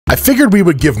I figured we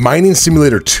would give Mining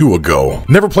Simulator 2 a go.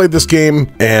 Never played this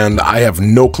game, and I have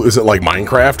no clue. Is it like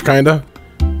Minecraft, kinda?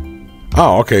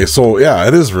 Oh, okay, so yeah,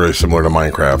 it is very similar to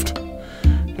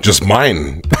Minecraft. Just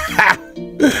mine.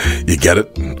 You get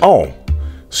it? Oh,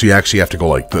 so you actually have to go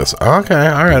like this. Okay,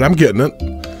 alright, I'm getting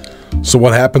it. So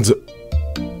what happens?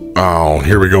 Oh,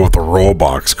 here we go with the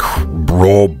Roblox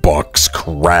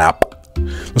crap.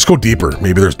 Let's go deeper.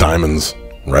 Maybe there's diamonds,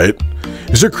 right?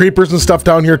 Is there creepers and stuff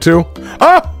down here too?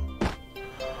 Ah!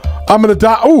 I'm gonna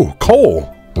die. Oh,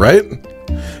 coal, right?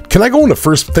 Can I go into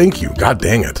first? Thank you. God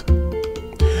dang it.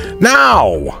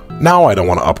 Now I don't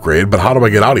want to upgrade, but how do I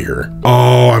get out of here?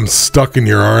 Oh, I'm stuck in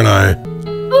here, aren't I?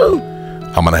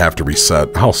 I'm gonna have to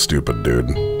reset. How stupid, dude.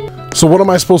 So what am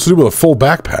I supposed to do with a full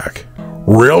backpack?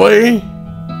 Really?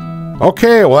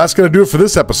 Okay, well that's gonna do it for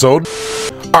this episode.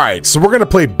 Alright, so we're gonna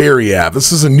play Berry Ave.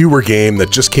 This is a newer game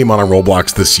that just came out on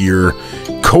Roblox this year.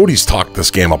 Cody's talked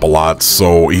this game up a lot,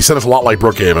 so he said it's a lot like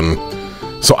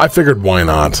Brookhaven. So I figured why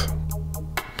not?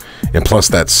 And plus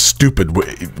that stupid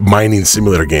mining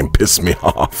simulator game pissed me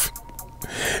off.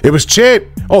 It was cheap.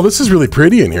 Oh, this is really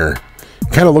pretty in here.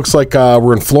 Kind of looks like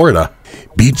we're in Florida.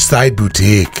 Beachside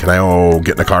Boutique. Can I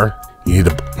get in a car? You need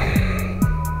a...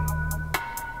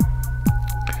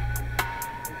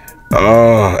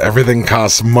 Oh, everything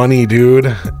costs money,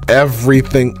 dude.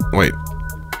 Everything. Wait.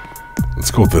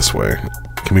 Let's go this way.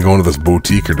 Can we go into this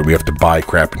boutique, or do we have to buy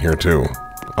crap in here too?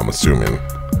 I'm assuming.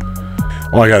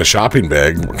 Oh, I got a shopping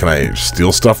bag. Can I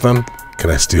steal stuff then? Can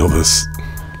I steal this?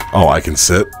 Oh, I can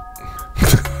sit.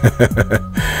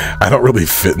 I don't really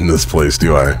fit in this place,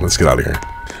 do I? Let's get out of here.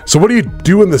 So what do you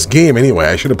do in this game anyway?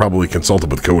 I should have probably consulted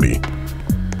with Cody,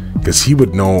 because he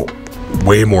would know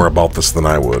way more about this than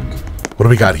I would. What do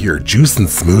we got here? Juice and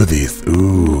smoothies.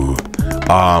 Ooh.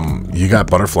 You got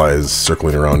butterflies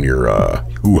circling around your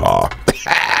hoo-ha.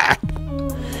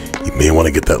 You may want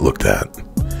to get that looked at.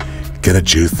 Get a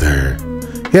juice there.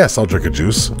 Yes, I'll drink a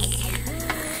juice.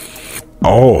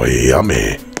 Oh,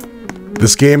 yummy.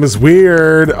 This game is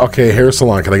weird. Okay, hair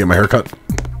salon. Can I get my hair cut?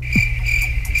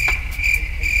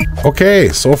 Okay,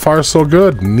 so far so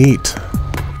good. Neat.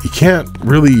 You can't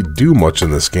really do much in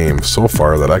this game so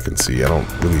far that I can see. I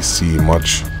don't really see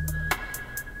much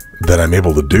that I'm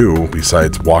able to do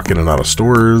besides walk in and out of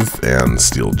stores and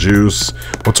steal juice.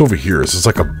 What's over here? Is this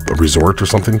like a resort or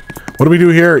something? What do we do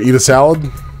here? Eat a salad?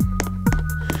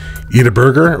 Eat a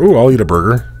burger? Ooh, I'll eat a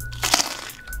burger.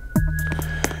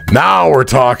 Now we're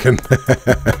talking.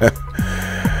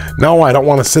 No, I don't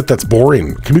want to sit. That's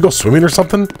boring. Can we go swimming or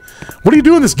something? What do you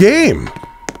do in this game?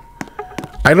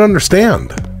 I don't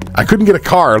understand. I couldn't get a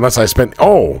car unless I spent...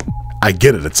 Oh, I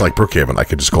get it. It's like Brookhaven. I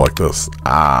could just go like this.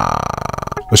 Ah.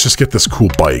 Let's just get this cool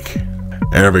bike.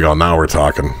 There we go. Now we're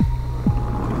talking.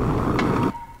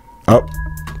 Oh.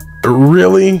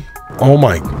 Really? Oh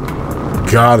my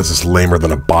God, is this lamer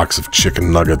than a box of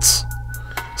chicken nuggets?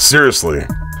 Seriously.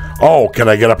 Oh, can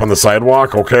I get up on the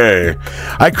sidewalk? Okay.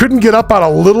 I couldn't get up on a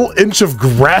little inch of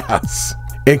grass.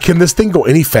 And can this thing go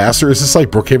any faster? Is this like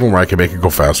Brookhaven where I can make it go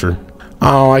faster?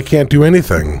 Oh, I can't do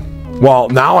anything. Well,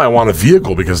 now I want a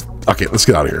vehicle because... Okay, let's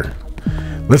get out of here.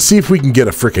 Let's see if we can get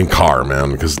a freaking car,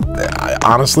 man. Because,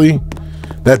 honestly,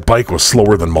 that bike was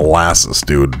slower than molasses,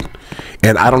 dude.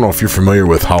 And I don't know if you're familiar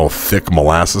with how thick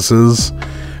molasses is,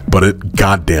 but it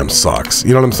goddamn sucks.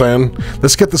 You know what I'm saying?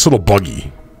 Let's get this little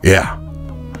buggy. Yeah.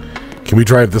 Can we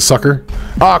drive this sucker?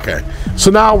 Oh, okay.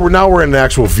 So now we're in an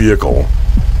actual vehicle.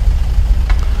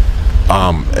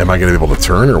 Am I going to be able to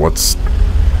turn, or what's...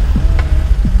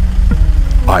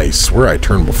 I swear I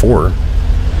turned before.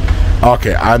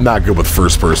 Okay, I'm not good with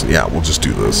first person. Yeah, we'll just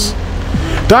do this.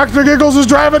 Dr. Giggles is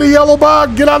driving a yellow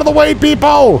bug. Get out of the way,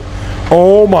 people.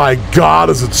 Oh my God,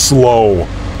 is it slow.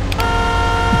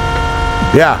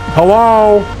 Yeah,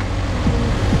 hello.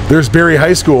 There's Berry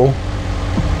High School.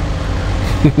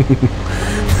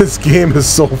 This game is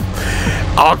so...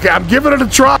 Okay, I'm giving it a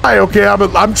try. Okay,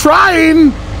 I'm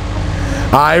trying.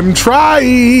 I'm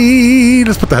trying.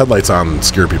 Let's put the headlights on and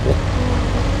scare people.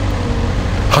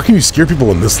 How can you scare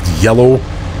people in this yellow,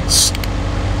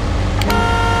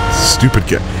 stupid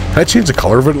game? Can I change the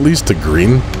color of it at least to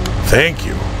green? Thank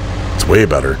you. It's way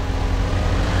better.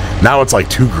 Now it's like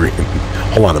too green.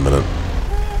 Hold on a minute.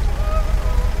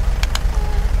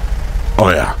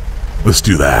 Oh yeah. Let's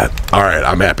do that. Alright,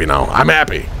 I'm happy now. I'm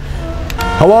happy.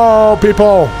 Hello,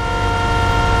 people.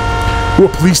 Ooh,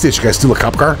 a police station. Can I steal a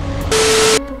cop car?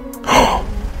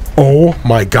 Oh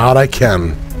my God, I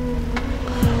can.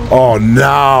 Oh,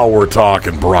 now we're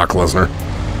talking, Brock Lesnar.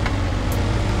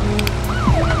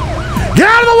 Get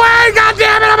out of the way! God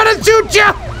damn it! I'm gonna shoot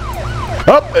you!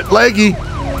 Oh, leggy.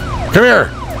 Come here.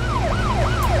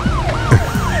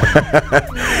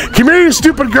 Come here, you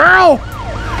stupid girl!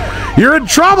 You're in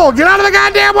trouble! Get out of the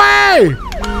goddamn way!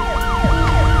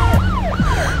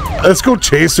 Let's go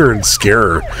chase her and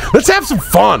scare her. Let's have some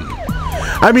fun.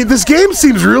 I mean, this game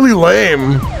seems really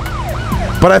lame,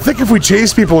 but I think if we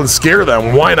chase people and scare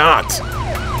them, why not?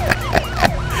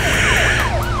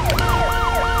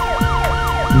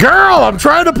 Girl, I'm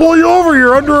trying to pull you over.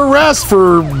 You're under arrest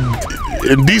for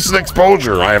indecent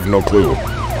exposure. I have no clue.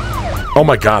 Oh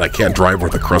my god, I can't drive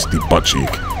with a crusty butt cheek.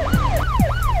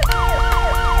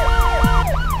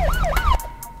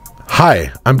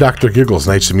 Hi, I'm Dr. Giggles.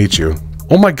 Nice to meet you.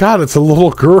 Oh my god, it's a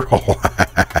little girl.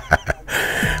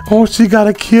 Oh, she got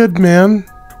a kid, man.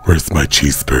 Where's my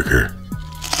cheeseburger?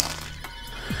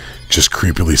 Just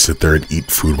creepily sit there and eat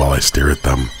food while I stare at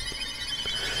them.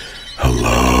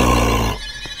 Hello.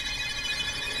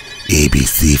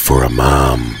 ABC for a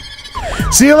mom.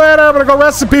 See you later. I'm gonna go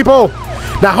arrest some people.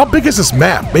 Now, how big is this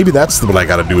map? Maybe that's what I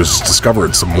gotta do is discover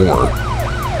it some more.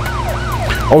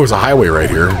 Oh, there's a highway right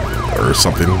here or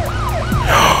something.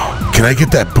 Can I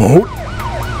get that boat?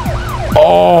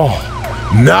 Oh,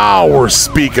 now we're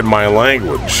speaking my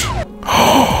language.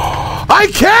 I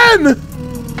can!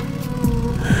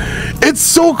 It's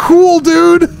so cool,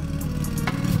 dude.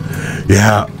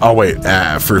 Yeah. Oh wait.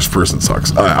 First person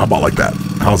sucks. How about like that?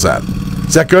 How's that?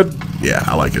 Is that good? Yeah,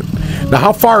 I like it. Now,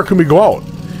 how far can we go out?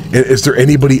 Is there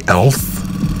anybody else?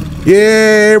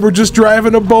 Yeah, we're just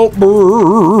driving a boat. Brock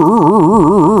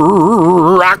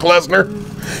Lesnar.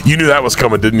 You knew that was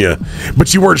coming, didn't you?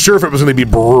 But you weren't sure if it was going to be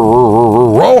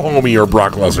Bro Homie or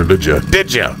Brock Lesnar, did you?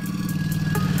 Did you?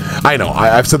 I know.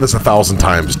 I've said this 1,000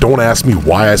 times. Don't ask me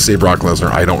why I say Brock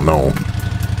Lesnar. I don't know.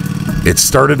 It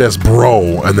started as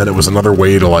bro, and then it was another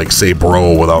way to, like, say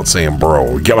bro without saying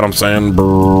bro. You get what I'm saying?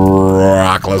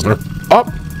 Brock Lesnar. Up.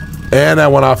 And I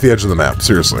went off the edge of the map.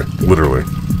 Seriously. Literally.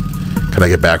 Can I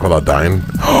get back without dying?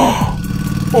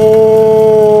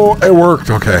 Oh, it worked.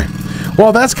 Okay.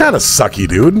 Well, that's kind of sucky,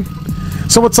 dude.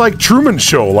 So it's like Truman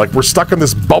Show. Like, we're stuck in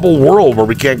this bubble world where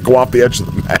we can't go off the edge of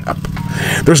the map.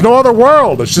 There's no other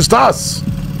world. It's just us.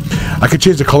 I could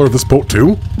change the color of this boat,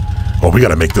 too. Oh, we got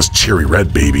to make this cherry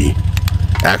red, baby.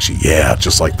 Actually, yeah,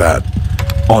 just like that.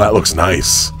 Oh, that looks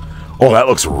nice. Oh, that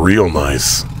looks real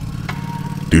nice.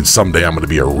 Dude, someday I'm going to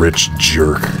be a rich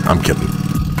jerk. I'm kidding.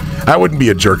 I wouldn't be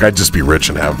a jerk. I'd just be rich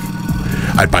and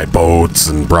I'd buy boats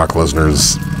and Brock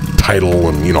Lesnar's title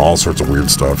and, you know, all sorts of weird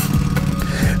stuff.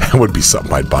 That would be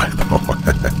something I'd buy, though.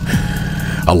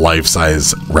 A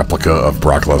life-size replica of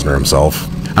Brock Lesnar himself.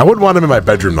 I wouldn't want him in my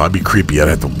bedroom, though. I'd be creepy. I'd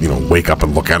have to, you know, wake up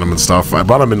and look at him and stuff. I'd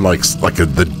want him in, like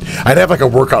I'd have, like, a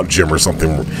workout gym or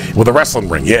something with a wrestling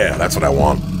ring. Yeah, that's what I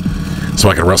want. So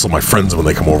I can wrestle my friends when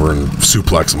they come over and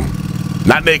suplex them.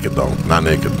 Not naked, though. Not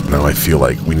naked. Now I feel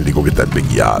like we need to go get that big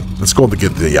yacht. Let's go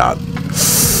get the yacht.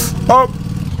 Oh,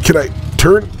 can I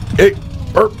turn?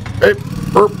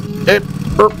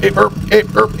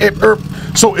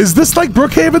 So is this like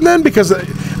Brookhaven then? Because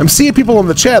I'm seeing people in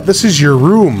the chat. This is your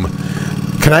room.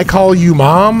 Can I call you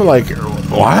mom? Like,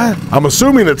 what? I'm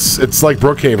assuming it's like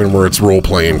Brookhaven where it's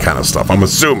role-playing kind of stuff. I'm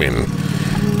assuming.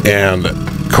 And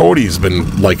Cody's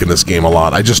been liking this game a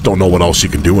lot. I just don't know what else you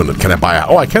can do in it. Can I buy a...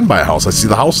 Oh, I can buy a house. I see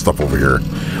the house stuff over here.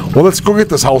 Well, let's go get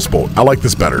this houseboat. I like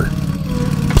this better.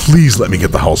 Please let me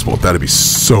get the houseboat. That'd be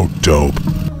so dope.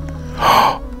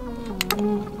 Oh,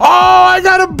 I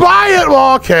gotta buy it!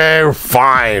 Well, okay,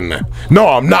 fine. No,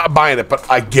 I'm not buying it, but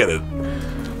I get it.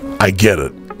 I get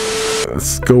it.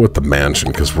 Let's go with the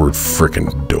mansion, because we're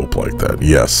freaking dope like that.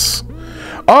 Yes.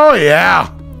 Oh,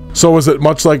 yeah! So is it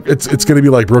much like... It's going to be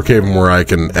like Brookhaven where I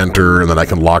can enter, and then I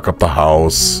can lock up the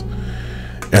house,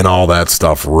 and all that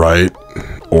stuff, right?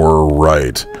 Or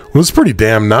right. Well, it's pretty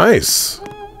damn nice.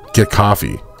 Get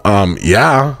coffee.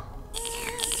 Yeah.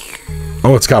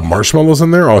 Oh, it's got marshmallows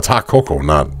in there? Oh, it's hot cocoa,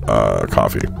 not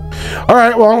coffee.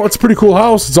 Alright, well, it's a pretty cool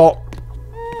house. It's all...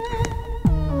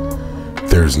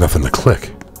 There's nothing to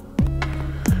click.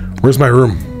 Where's my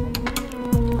room?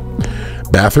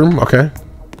 Bathroom? Okay.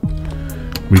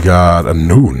 We got a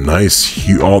new nice...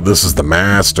 Oh, this is the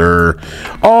master.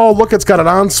 Oh, look, it's got an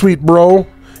ensuite, bro.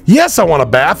 Yes, I want a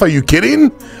bath. Are you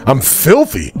kidding? I'm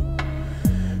filthy.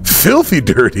 Filthy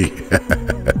dirty.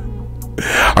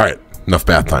 Alright, enough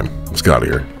bath time. Let's get out of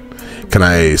here. Can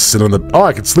I sit on the... Oh,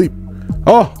 I can sleep.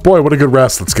 Oh, boy, what a good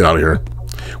rest. Let's get out of here.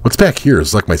 What's back here?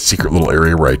 It's like my secret little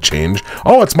area where I change.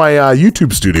 Oh, it's my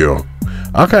YouTube studio.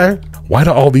 Okay. Why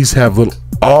do all these have little...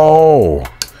 Oh,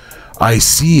 I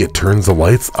see. It turns the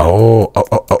lights. Oh.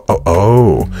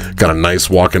 Got a nice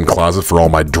walk-in closet for all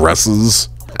my dresses.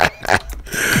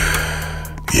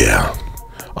 Yeah.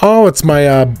 Oh, it's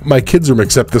my my kids' room,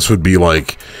 except this would be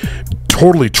like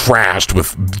totally trashed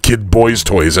with boys'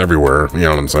 toys everywhere. You know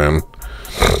what I'm saying?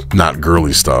 Not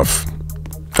girly stuff.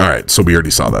 All right, so we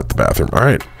already saw that, the bathroom. All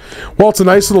right. Well, it's a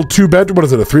nice little 2-bedroom. What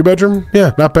is it, a 3-bedroom?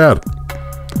 Yeah, not bad.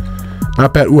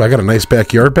 Not bad. Ooh, I got a nice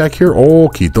backyard back here.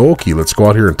 Okie dokie. Let's go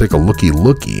out here and take a looky.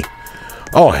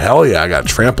 Oh, hell yeah. I got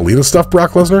trampoline and stuff,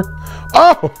 Brock Lesnar.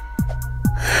 Oh,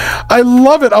 I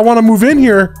love it. I want to move in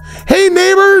here. Hey,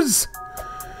 neighbors.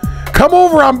 Come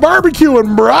over. I'm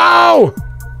barbecuing, bro.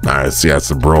 Nice. Yeah,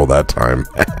 it's a bro that time.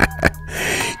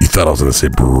 You thought I was going to say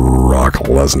Brock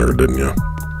Lesnar, didn't you?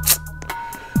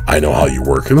 I know how you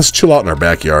work. And let's chill out in our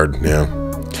backyard. Yeah.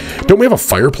 Don't we have a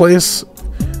fireplace?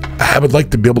 I would like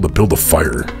to be able to build a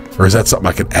fire. Or is that something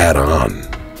I could add on?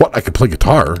 What? I could play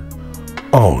guitar?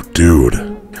 Oh, dude.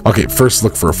 Okay, first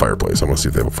look for a fireplace. I want to see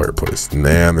if they have a fireplace.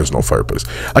 Nah, there's no fireplace.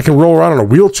 I can roll around in a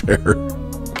wheelchair.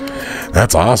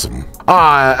 That's awesome.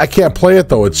 I can't play it,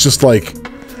 though. It's just, like,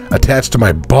 attached to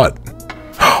my butt.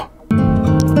 Oh,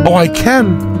 I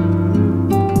can.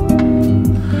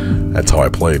 That's how I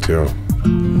play, too.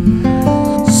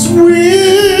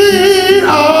 Sweet,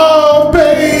 oh,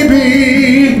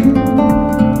 baby.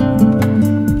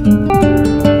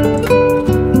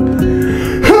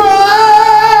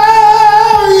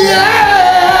 Oh,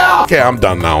 yeah. Okay, I'm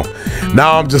done now.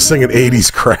 Now I'm just singing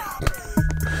 80s crap.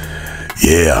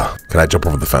 Yeah. Can I jump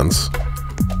over the fence?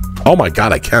 Oh my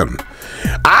God, I can.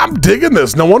 I'm digging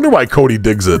this. No wonder why Cody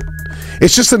digs it.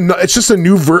 It's just a newer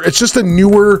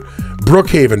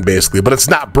Brookhaven, basically, but it's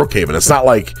not Brookhaven. It's not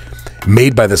like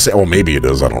made by the same. Well, maybe it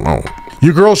is. I don't know.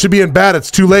 You girls should be in bed.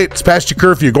 It's too late. It's past your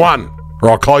curfew. Go on,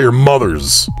 or I'll call your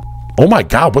mothers. Oh my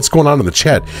God, what's going on in the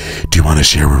chat? Do you want to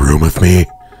share a room with me?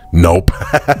 Nope.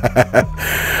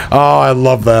 Oh, I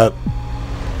love that.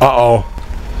 Uh-oh.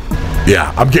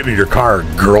 Yeah, I'm getting in your car,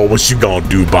 girl. What you gonna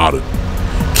do about it?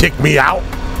 Kick me out?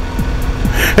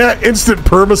 Instant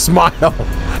perma smile.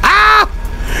 Ah!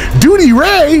 Duty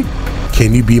Ray!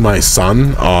 Can you be my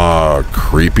son?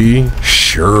 Creepy?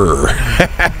 Sure.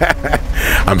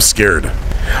 I'm scared.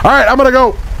 Alright, I'm gonna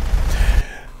go.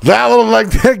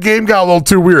 That game got a little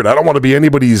too weird. I don't want to be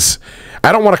anybody's.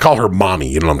 I don't want to call her mommy,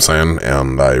 you know what I'm saying?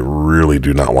 And I really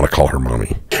do not want to call her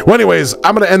mommy. Well, anyways,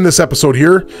 I'm going to end this episode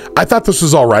here. I thought this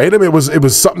was all right. I mean, it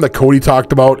was something that Cody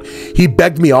talked about. He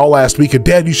begged me all last week,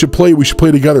 Dad, you should play. We should play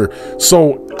together.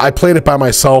 So I played it by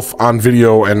myself on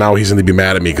video, and now he's going to be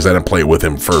mad at me because I didn't play it with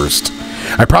him first.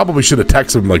 I probably should have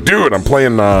texted him like, dude, I'm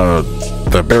playing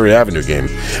the Berry Avenue game.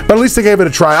 But at least I gave it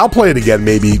a try. I'll play it again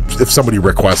maybe if somebody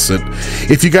requests it.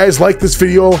 If you guys like this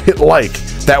video, hit like.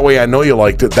 That way I know you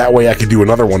liked it. That way I could do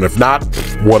another one. If not,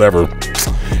 whatever.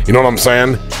 You know what I'm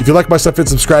saying? If you like my stuff, hit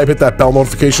subscribe, hit that bell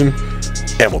notification,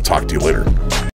 and we'll talk to you later.